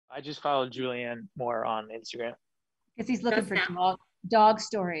I just followed Julianne Moore on Instagram. Because he's looking Just for now. dog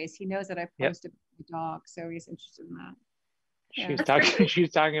stories. He knows that I Yep. posted the dog, so he's interested in that. She Yeah. was That's great. talking she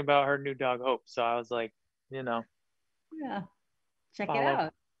was talking about her new dog Hope. So I was like, Yeah. Check it follow.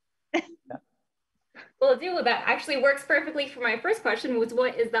 out. Yeah. Well, do that actually works perfectly for my first question was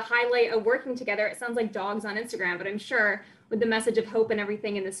what is the highlight of working together? It sounds like dogs on Instagram, but I'm sure with the message of hope and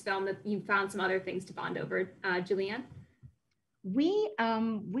everything in this film that you found some other things to bond over. Julianne? We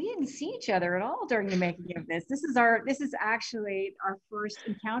didn't see each other at all during the making of this. This is actually our first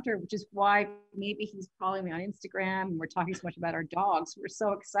encounter, which is why maybe he's following me on Instagram and we're talking so much about our dogs. We're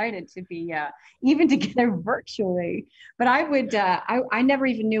so excited to be even together virtually. But I never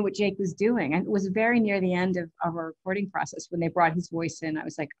even knew what Jake was doing. It was very near the end of our recording process when they brought his voice in. I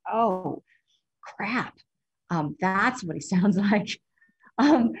was like, oh crap, that's what he sounds like.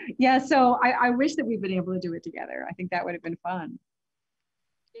 Yeah, so I wish that we'd been able to do it together. I think that would have been fun.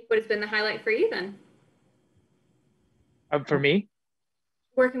 What has been the highlight for you then? For me,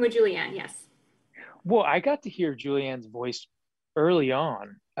 Working with Julianne, yes. well, I got to hear Julianne's voice early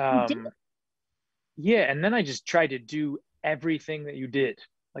on. You did? Yeah, and then I just tried to do everything that you did.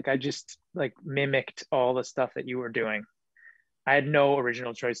 Like I just like mimicked all the stuff that you were doing. I had no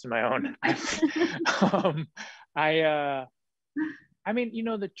original choice of my own. um, I mean,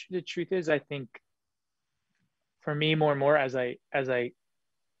 the truth is, I think for me, more and more as I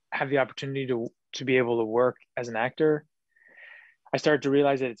have the opportunity to be able to work as an actor, I started to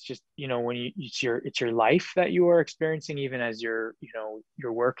realize that it's just, when it's your life that you are experiencing, even as you're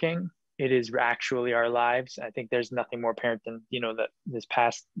working. It is actually our lives. I think there's nothing more apparent than, that this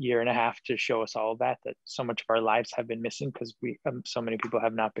past year and a half to show us all that so much of our lives have been missing because so many people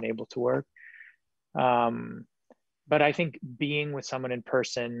have not been able to work. But I think being with someone in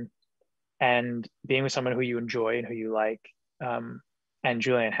person and being with someone who you enjoy and who you like, and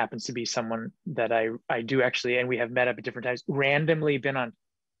Julian happens to be someone that I do actually, and we have met up at different times, randomly been on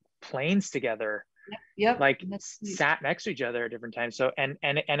planes together, Yep. like sat next to each other at different times. So and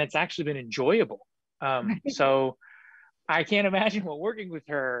it's actually been enjoyable. So I can't imagine what working with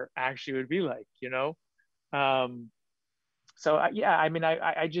her actually would be like. So yeah, I mean,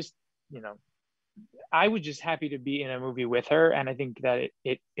 I just, I was just happy to be in a movie with her, and I think that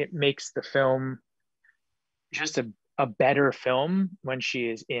it makes the film just a better film when she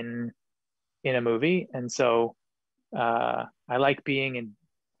is in a movie. And so I like being in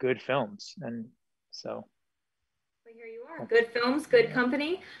good films, and so Well, here you are. Good films, good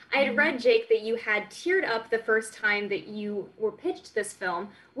company. I had read, Jake, that you had teared up the first time that you were pitched this film.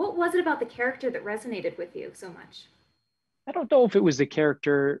 What was it about the character that resonated with you so much? I don't know if it was the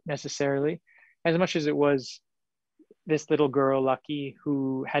character necessarily as much as it was this little girl, Lucky,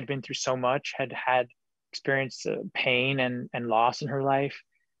 who had been through so much, had experienced pain and loss in her life,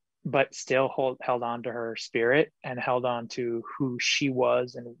 but still held on to her spirit and held on to who she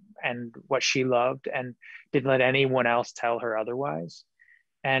was and what she loved, and didn't let anyone else tell her otherwise.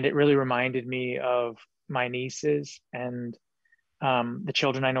 And it really reminded me of my nieces and the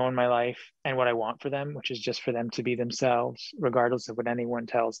children I know in my life and what I want for them, which is just for them to be themselves, regardless of what anyone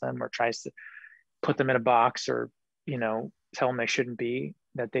tells them or tries to put them in a box or, tell them they shouldn't be,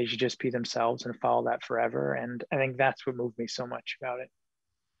 that they should just be themselves and follow that forever. And I think that's what moved me so much about it.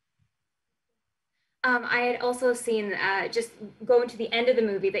 I had also seen just going to the end of the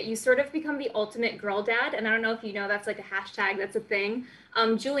movie that you sort of become the ultimate girl dad. And I don't know if you know that's like a hashtag, that's a thing.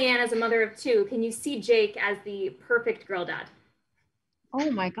 Julianne, as a mother of two, can you see Jake as the perfect girl dad? Oh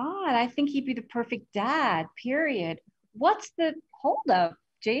my God, I think he'd be the perfect dad, period. What's the holdup,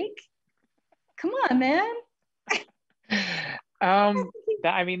 Jake? Come on, man.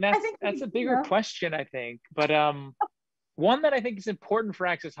 I mean, that's a bigger question, I think, but one that I think is important for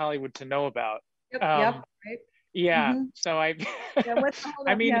Access Hollywood to know about. Yep, right. Yeah. Mm-hmm. So Yeah, what's the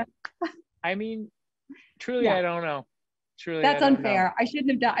holdup? I mean, Yeah. I mean, truly, Yeah. I don't know. Truly, That's I don't know. unfair. I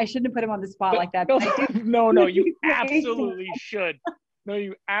shouldn't have done. I shouldn't have put him on the spot like that. No, But I do. no, you absolutely should. No,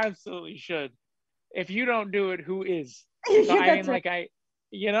 you absolutely should. If you don't do it, who is? So I mean, right. like I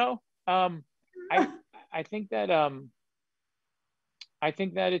think that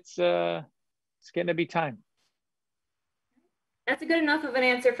it's getting to be time. That's a good enough of an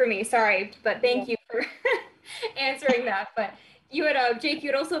answer for me. Sorry, but thank you for answering that. But you had, Jake,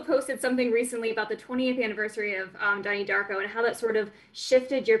 you had also posted something recently about the 20th anniversary of Donnie Darko and how that sort of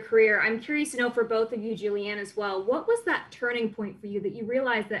shifted your career. I'm curious to know for both of you, Julianne, as well, what was that turning point for you that you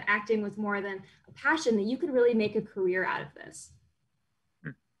realized that acting was more than a passion, that you could really make a career out of this?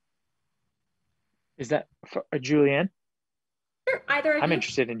 Is that for Julianne? Sure, either of I'm you.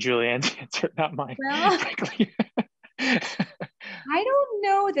 interested in Julianne's answer, not mine, Well, frankly. I don't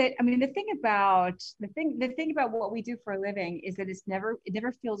know that. I mean, the thing about what we do for a living is that it never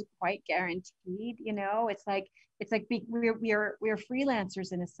feels quite guaranteed. You know, we're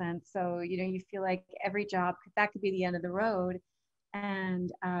freelancers in a sense. So, you know, you feel like every job that could be the end of the road.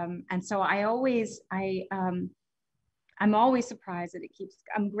 And so I'm always surprised that it keeps,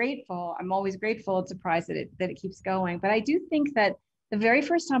 I'm grateful. I'm always grateful and surprised that it keeps going. But I do think that the very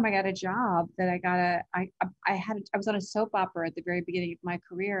first time I got a job that I was on a soap opera at the very beginning of my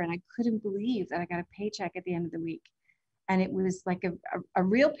career, and I couldn't believe that I got a paycheck at the end of the week. And it was like a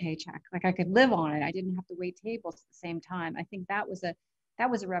real paycheck, like I could live on it. I didn't have to wait tables at the same time. I think that was a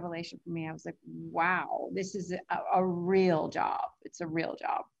revelation for me. I was like, wow, this is a real job. It's a real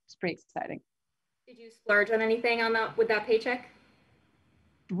job. It's pretty exciting. Did you splurge on anything on that with that paycheck?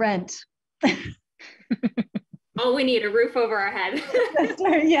 Rent. All we need, a roof over our head.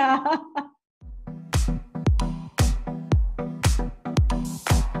 Yeah.